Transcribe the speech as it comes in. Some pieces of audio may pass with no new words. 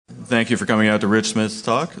Thank you for coming out to Rich Smith's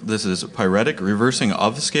talk. This is pyREtic, reversing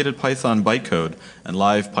obfuscated Python bytecode and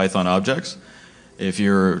live Python objects. If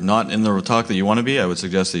you're not in the talk that you want to be, I would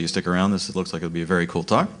suggest that you stick around. This looks like it'll be a very cool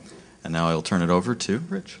talk. And now I'll turn it over to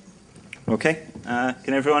Rich. Okay.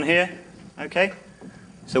 Can everyone hear? Okay.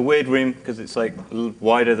 It's a weird room because it's like a little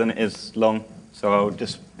wider than it is long. So I'll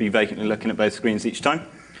just be vacantly looking at both screens each time.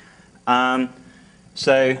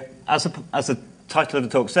 So as the title of the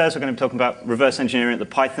talk says, we're going to be talking about reverse engineering at the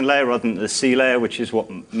Python layer rather than the C layer, which is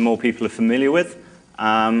what more people are familiar with.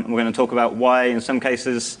 We're going to talk about why, in some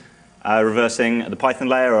cases, reversing at the Python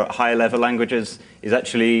layer or at higher level languages is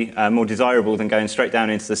actually more desirable than going straight down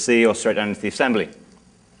into the C or straight down into the assembly.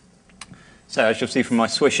 So as you'll see from my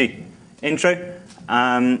swishy intro,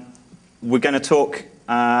 we're going to talk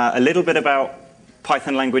a little bit about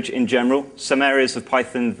Python language in general, some areas of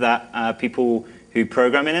Python that people who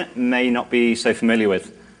program in it may not be so familiar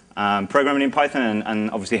with. Programming in Python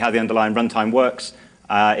and obviously how the underlying runtime works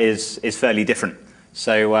is fairly different.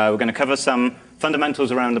 So we're going to cover some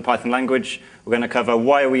fundamentals around the Python language. We're going to cover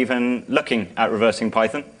why are we even looking at reversing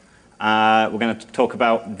Python. We're going to talk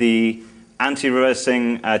about the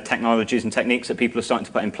anti-reversing technologies and techniques that people are starting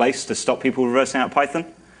to put in place to stop people reversing out Python.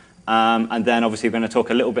 And then obviously we're going to talk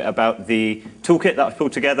a little bit about the toolkit that I've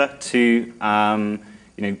pulled together to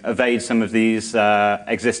evade some of these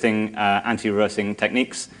existing anti-reversing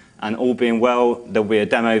techniques. And all being well, there'll be a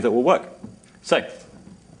demo that will work. So,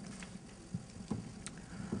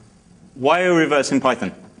 why are we reversing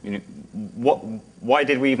Python? Why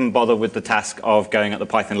did we even bother with the task of going at the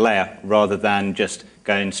Python layer rather than just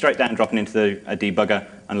going straight down, dropping into a debugger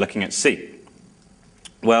and looking at C?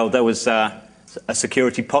 Well, there was a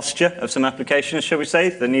security posture of some applications, shall we say,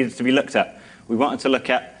 that needed to be looked at. We wanted to look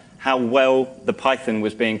at how well the Python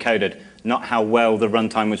was being coded, not how well the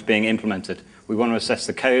runtime was being implemented. We want to assess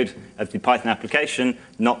the code of the Python application,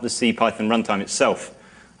 not the C Python runtime itself.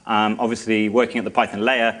 Obviously, working at the Python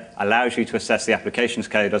layer allows you to assess the application's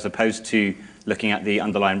code as opposed to looking at the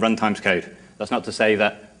underlying runtime's code. That's not to say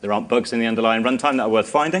that there aren't bugs in the underlying runtime that are worth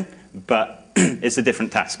finding, but it's a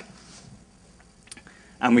different task.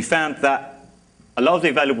 And we found that a lot of the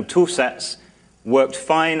available tool sets worked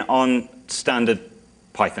fine on standard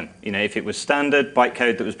Python. If it was standard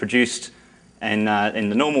bytecode that was produced in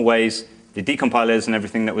the normal ways, the decompilers and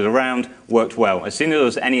everything that was around worked well. As soon as there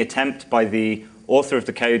was any attempt by the author of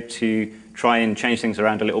the code to try and change things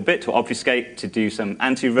around a little bit, to obfuscate, to do some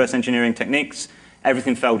anti-reverse engineering techniques,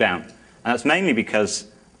 everything fell down. And that's mainly because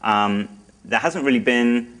there hasn't really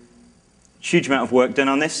been a huge amount of work done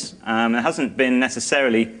on this. There hasn't been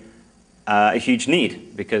necessarily a huge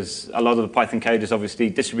need, because a lot of the Python code is obviously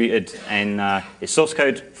distributed in its source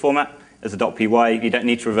code format as a .py. You don't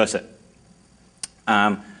need to reverse it.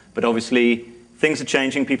 But obviously, things are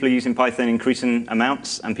changing. People are using Python in increasing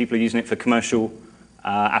amounts, and people are using it for commercial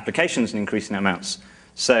applications in increasing amounts.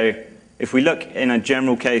 So if we look in a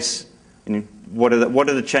general case, what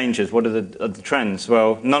are the changes? What are the trends?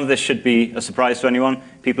 Well, none of this should be a surprise to anyone.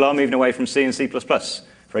 People are moving away from C and C++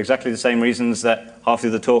 for exactly the same reasons that half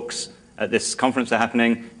of the talks at this conference are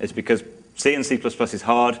happening. Is because C and C++ is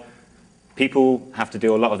hard. People have to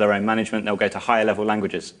do a lot of their own management. They'll go to higher level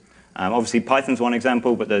languages. Obviously, Python's one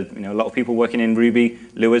example, but there's a lot of people working in Ruby,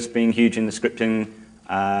 Lua's being huge in the scripting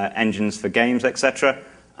engines for games, etc.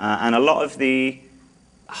 And a lot of the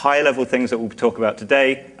high-level things that we'll talk about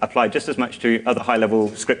today apply just as much to other high-level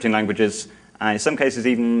scripting languages, and in some cases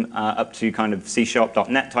even up to kind of C#,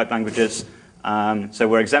 .NET type languages. So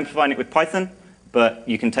we're exemplifying it with Python, but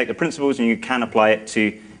you can take the principles and you can apply it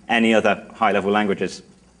to any other high-level languages.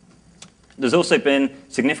 There's also been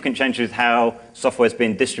significant changes with how software has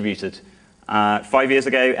been distributed. 5 years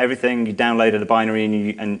ago, everything, you downloaded a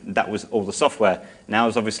binary and that was all the software. Now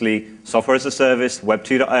it's obviously software as a service, Web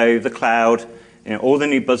 2.0, the cloud, all the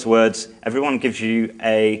new buzzwords. Everyone gives you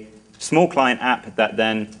a small client app that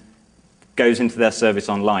then goes into their service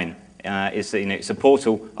online. It's a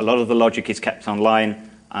portal. A lot of the logic is kept online.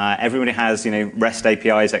 Everybody has REST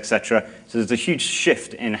APIs, etc. So there's a huge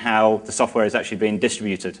shift in how the software is actually being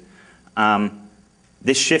distributed.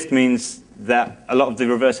 This shift means that a lot of the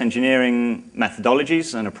reverse engineering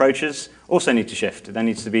methodologies and approaches also need to shift. There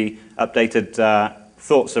needs to be updated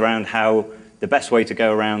thoughts around how the best way to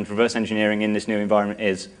go around reverse engineering in this new environment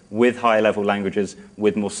is with higher level languages,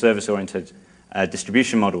 with more service-oriented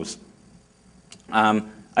distribution models.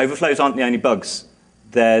 Overflows aren't the only bugs.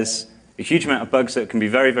 There's a huge amount of bugs that can be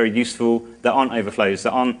very, very useful that aren't overflows,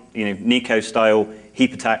 that aren't Nico-style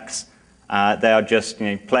heap attacks. They are just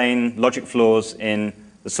plain logic flaws in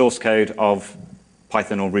the source code of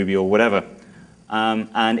Python or Ruby or whatever.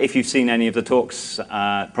 And if you've seen any of the talks,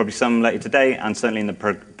 probably some later today, and certainly in the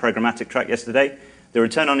programmatic track yesterday, the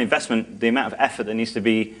return on investment, the amount of effort that needs to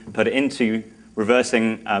be put into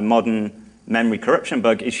reversing a modern memory corruption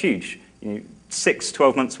bug is huge.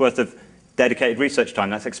 12 months worth of dedicated research time,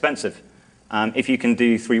 that's expensive. If you can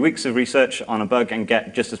do 3 weeks of research on a bug and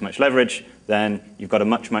get just as much leverage, then you've got a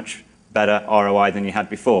much, much better ROI than you had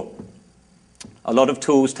before. A lot of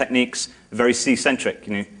tools, techniques are very C-centric.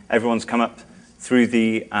 Everyone's come up through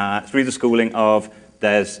the schooling of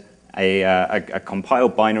there's a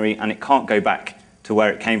compiled binary and it can't go back to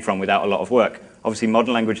where it came from without a lot of work. Obviously,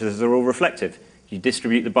 modern languages are all reflective. You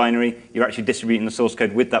distribute the binary, you're actually distributing the source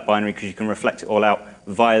code with that binary because you can reflect it all out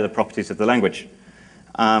via the properties of the language.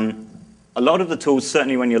 A lot of the tools,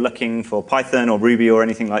 certainly when you're looking for Python or Ruby or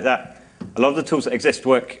anything like that, a lot of the tools that exist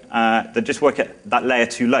that just work at that layer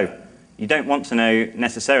too low. You don't want to know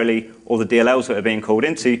necessarily all the DLLs that are being called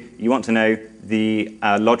into. You want to know the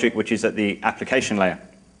logic which is at the application layer.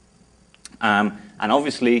 And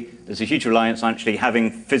obviously, there's a huge reliance on actually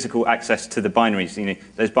having physical access to the binaries.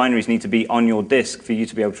 Those binaries need to be on your disk for you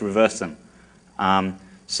to be able to reverse them.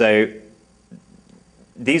 So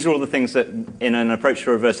these are all the things that, in an approach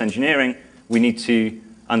to reverse engineering, we need to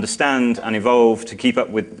understand and evolve to keep up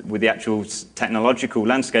with the actual technological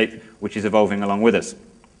landscape, which is evolving along with us.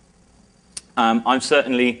 I'm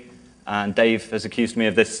certainly, and Dave has accused me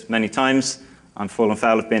of this many times, I'm fallen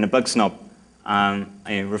foul of being a bug snob.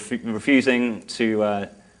 Refusing to,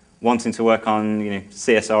 wanting to work on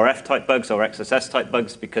CSRF type bugs or XSS type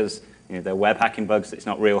bugs because they're web hacking bugs, it's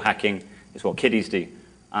not real hacking, it's what kiddies do.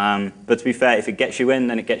 But to be fair, if it gets you in,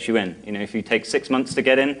 then it gets you in. If you take 6 months to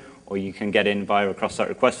get in, or you can get in via a cross-site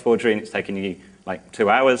request forgery and it's taking you like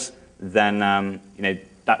 2 hours, then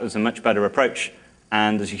that was a much better approach.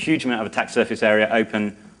 And there's a huge amount of attack surface area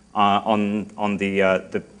open on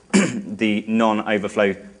the the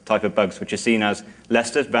non-overflow type of bugs, which are seen as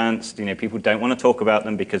less advanced. People don't want to talk about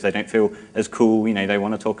them because they don't feel as cool. They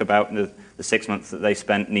want to talk about the 6 months that they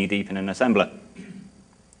spent knee-deep in an assembler.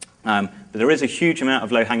 But there is a huge amount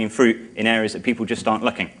of low-hanging fruit in areas that people just aren't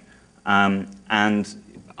looking.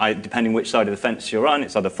 Depending which side of the fence you're on,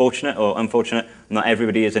 it's either fortunate or unfortunate. Not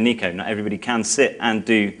everybody is a Nico. Not everybody can sit and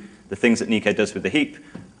do the things that Nico does with the heap.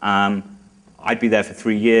 I'd be there for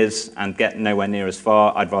 3 years and get nowhere near as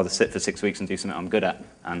far. I'd rather sit for 6 weeks and do something I'm good at.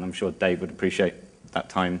 And I'm sure Dave would appreciate that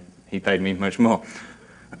time. He paid me much more.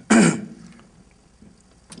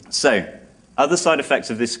 So, other side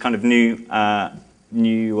effects of this kind of new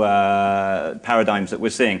paradigms that we're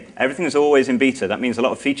seeing. Everything is always in beta. That means a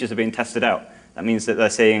lot of features are being tested out. That means that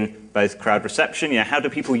they're seeing both crowd reception. How do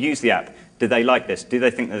people use the app? Do they like this? Do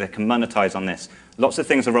they think that they can monetize on this? Lots of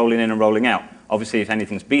things are rolling in and rolling out. Obviously, if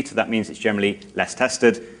anything's beta, that means it's generally less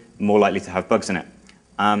tested, more likely to have bugs in it.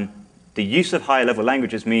 The use of higher-level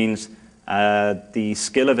languages means the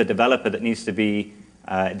skill of a developer that needs to be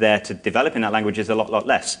there to develop in that language is a lot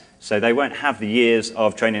less. So they won't have the years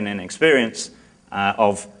of training and experience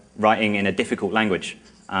of writing in a difficult language.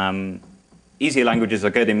 Easier languages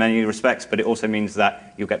are good in many respects, but it also means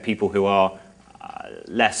that you'll get people who are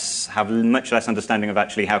have much less understanding of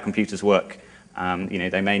actually how computers work.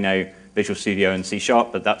 They may know Visual Studio and C#,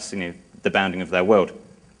 but that's the bounding of their world.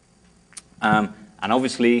 And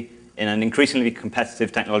obviously, in an increasingly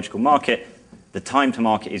competitive technological market, the time to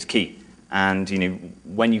market is key. And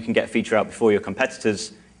when you can get a feature out before your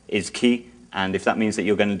competitors is key. And if that means that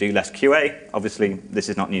you're going to do less QA, obviously this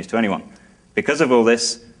is not news to anyone. Because of all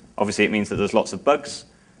this, obviously it means that there's lots of bugs.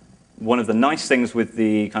 One of the nice things with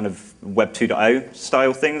the kind of Web 2.0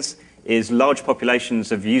 style things is large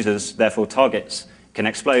populations of users, therefore targets, can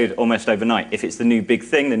explode almost overnight. If it's the new big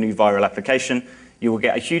thing, the new viral application, you will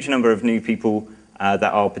get a huge number of new people that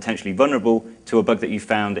are potentially vulnerable to a bug that you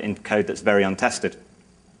found in code that's very untested.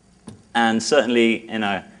 And certainly in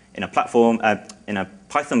a platform, in a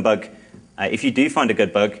Python bug, if you do find a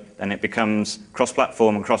good bug, then it becomes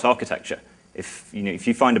cross-platform and cross-architecture. If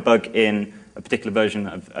you find a bug in a particular version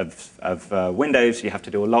of Windows, you have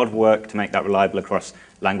to do a lot of work to make that reliable across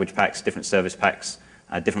language packs, different service packs,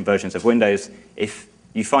 different versions of Windows. If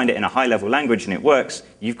you find it in a high-level language and it works,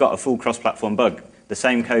 you've got a full cross-platform bug. The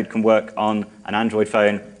same code can work on an Android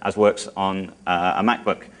phone as works on a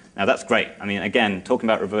MacBook. Now, that's great. I mean, again, talking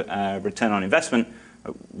about return on investment,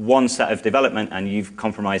 one set of development, and you've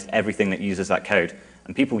compromised everything that uses that code.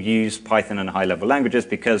 And people use Python and high-level languages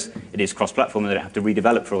because it is cross-platform and they don't have to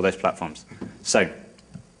redevelop for all those platforms. So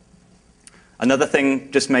another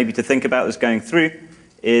thing just maybe to think about as going through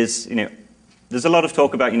is, there's a lot of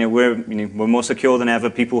talk about, we're more secure than ever.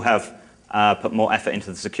 People have put more effort into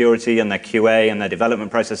the security and their QA and their development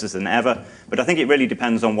processes than ever. But I think it really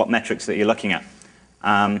depends on what metrics that you're looking at.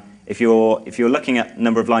 If you're looking at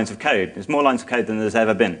number of lines of code, there's more lines of code than there's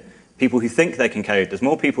ever been. People who think they can code, there's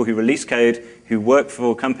more people who release code, who work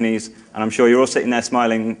for companies, and I'm sure you're all sitting there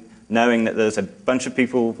smiling, knowing that there's a bunch of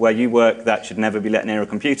people where you work that should never be let near a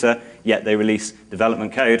computer, yet they release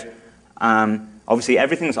development code. Obviously,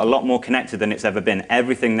 everything's a lot more connected than it's ever been.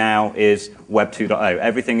 Everything now is Web 2.0.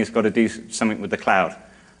 Everything has got to do something with the cloud.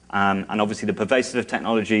 And obviously, the pervasive of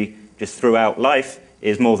technology just throughout life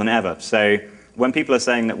is more than ever. So when people are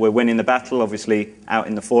saying that we're winning the battle, obviously, out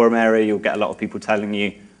in the forum area, you'll get a lot of people telling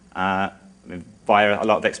you via a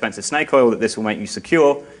lot of expensive snake oil that this will make you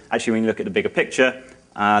secure. Actually, when you look at the bigger picture,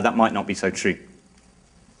 that might not be so true.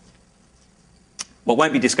 What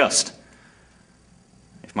won't be discussed,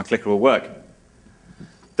 if my clicker will work,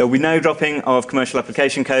 there will be no dropping of commercial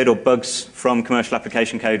application code or bugs from commercial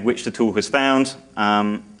application code which the tool has found.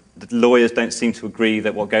 The lawyers don't seem to agree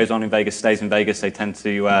that what goes on in Vegas stays in Vegas. They tend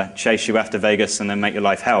to chase you after Vegas and then make your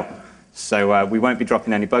life hell. So we won't be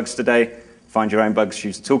dropping any bugs today. Find your own bugs,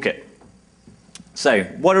 use the toolkit. So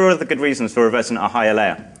what are other good reasons for reversing at a higher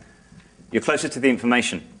layer? You're closer to the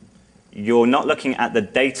information. You're not looking at the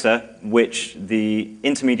data which the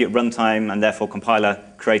intermediate runtime and therefore compiler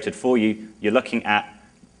created for you. You're looking at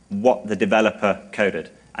what the developer coded.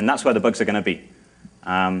 And that's where the bugs are going to be.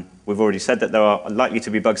 We've already said that there are likely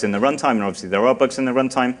to be bugs in the runtime, and obviously there are bugs in the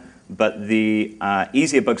runtime, but the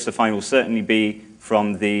easier bugs to find will certainly be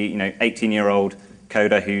from the 18-year-old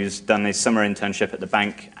coder who's done his summer internship at the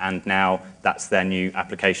bank, and now that's their new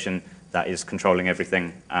application that is controlling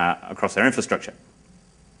everything across their infrastructure.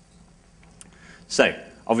 So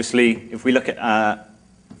obviously, if we look at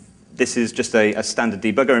this is just a standard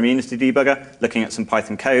debugger, immunity debugger, looking at some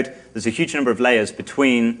Python code. There's a huge number of layers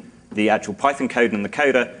between the actual Python code and the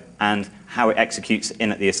coder and how it executes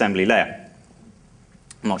in at the assembly layer.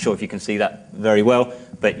 I'm not sure if you can see that very well,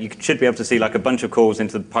 but you should be able to see like a bunch of calls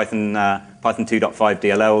into the Python 2.5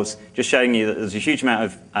 DLLs, just showing you that there's a huge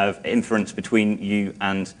amount of inference between you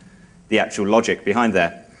and the actual logic behind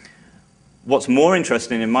there. What's more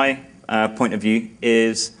interesting in my point of view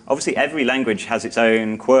is obviously every language has its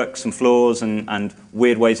own quirks and flaws and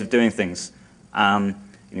weird ways of doing things.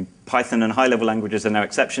 Python and high-level languages are no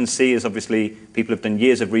exception. C is obviously, people have done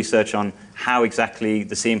years of research on how exactly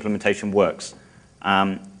the C implementation works.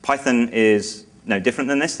 Python is no different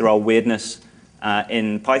than this. There are weirdness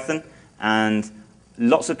in Python, and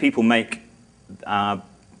lots of people make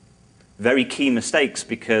very key mistakes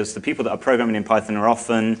because the people that are programming in Python are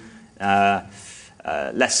often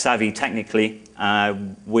less savvy technically,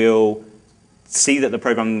 will see that the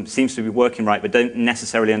program seems to be working right, but don't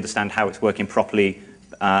necessarily understand how it's working properly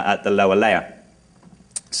at the lower layer.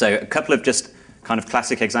 So a couple of just kind of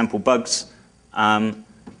classic example bugs.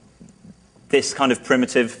 This kind of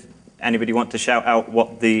primitive, anybody want to shout out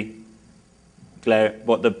what the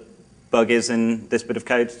bug is in this bit of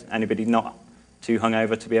code? Anybody not too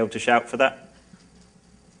hungover to be able to shout for that?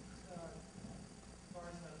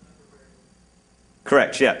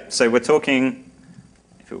 Correct, yeah. So we're talking,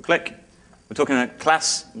 if it will click, we're talking a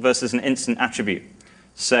class versus an instant attribute.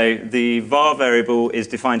 So the var variable is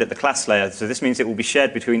defined at the class layer. So this means it will be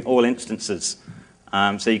shared between all instances.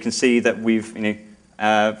 So you can see that we've,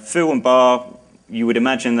 foo and bar, you would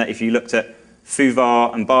imagine that if you looked at foo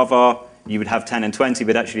var and bar var, you would have 10 and 20,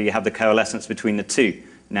 but actually you have the coalescence between the two.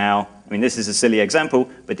 Now, this is a silly example,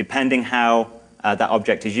 but depending how that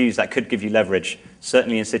object is used, that could give you leverage.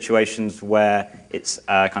 Certainly in situations where it's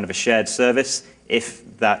kind of a shared service,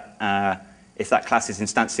 if that class is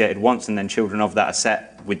instantiated once and then children of that are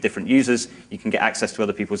set with different users, you can get access to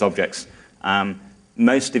other people's objects.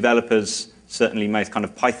 Most developers, certainly most kind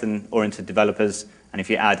of Python-oriented developers, and if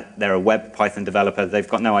you add they're a web Python developer, they've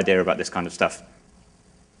got no idea about this kind of stuff.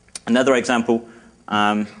 Another example,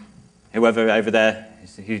 whoever over there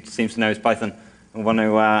who seems to know his Python, I want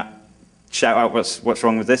to shout out what's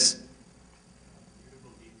wrong with this.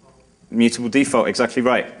 Mutable default, exactly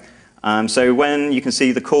right. So when you can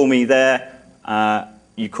see the call me there,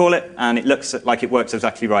 you call it, and it looks like it works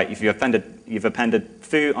exactly right. If you've appended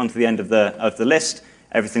foo onto the end of the list,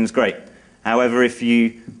 everything's great. However, if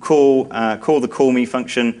you call the call me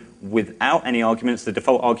function without any arguments, the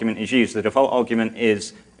default argument is used. The default argument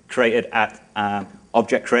is created at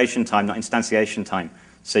object creation time, not instantiation time.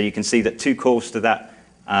 So you can see that 2 calls to that,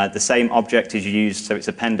 the same object is used, so it's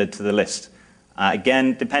appended to the list.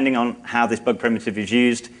 Again, depending on how this bug primitive is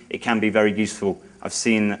used, it can be very useful. I've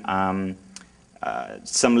seen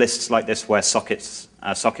some lists like this where socket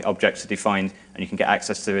objects are defined, and you can get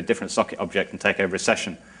access to a different socket object and take over a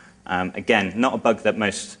session. Again, not a bug that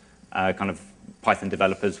most kind of Python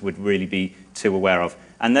developers would really be too aware of.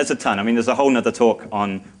 And there's a ton. There's a whole other talk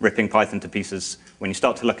on ripping Python to pieces when you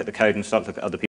start to look at the code and start to look at other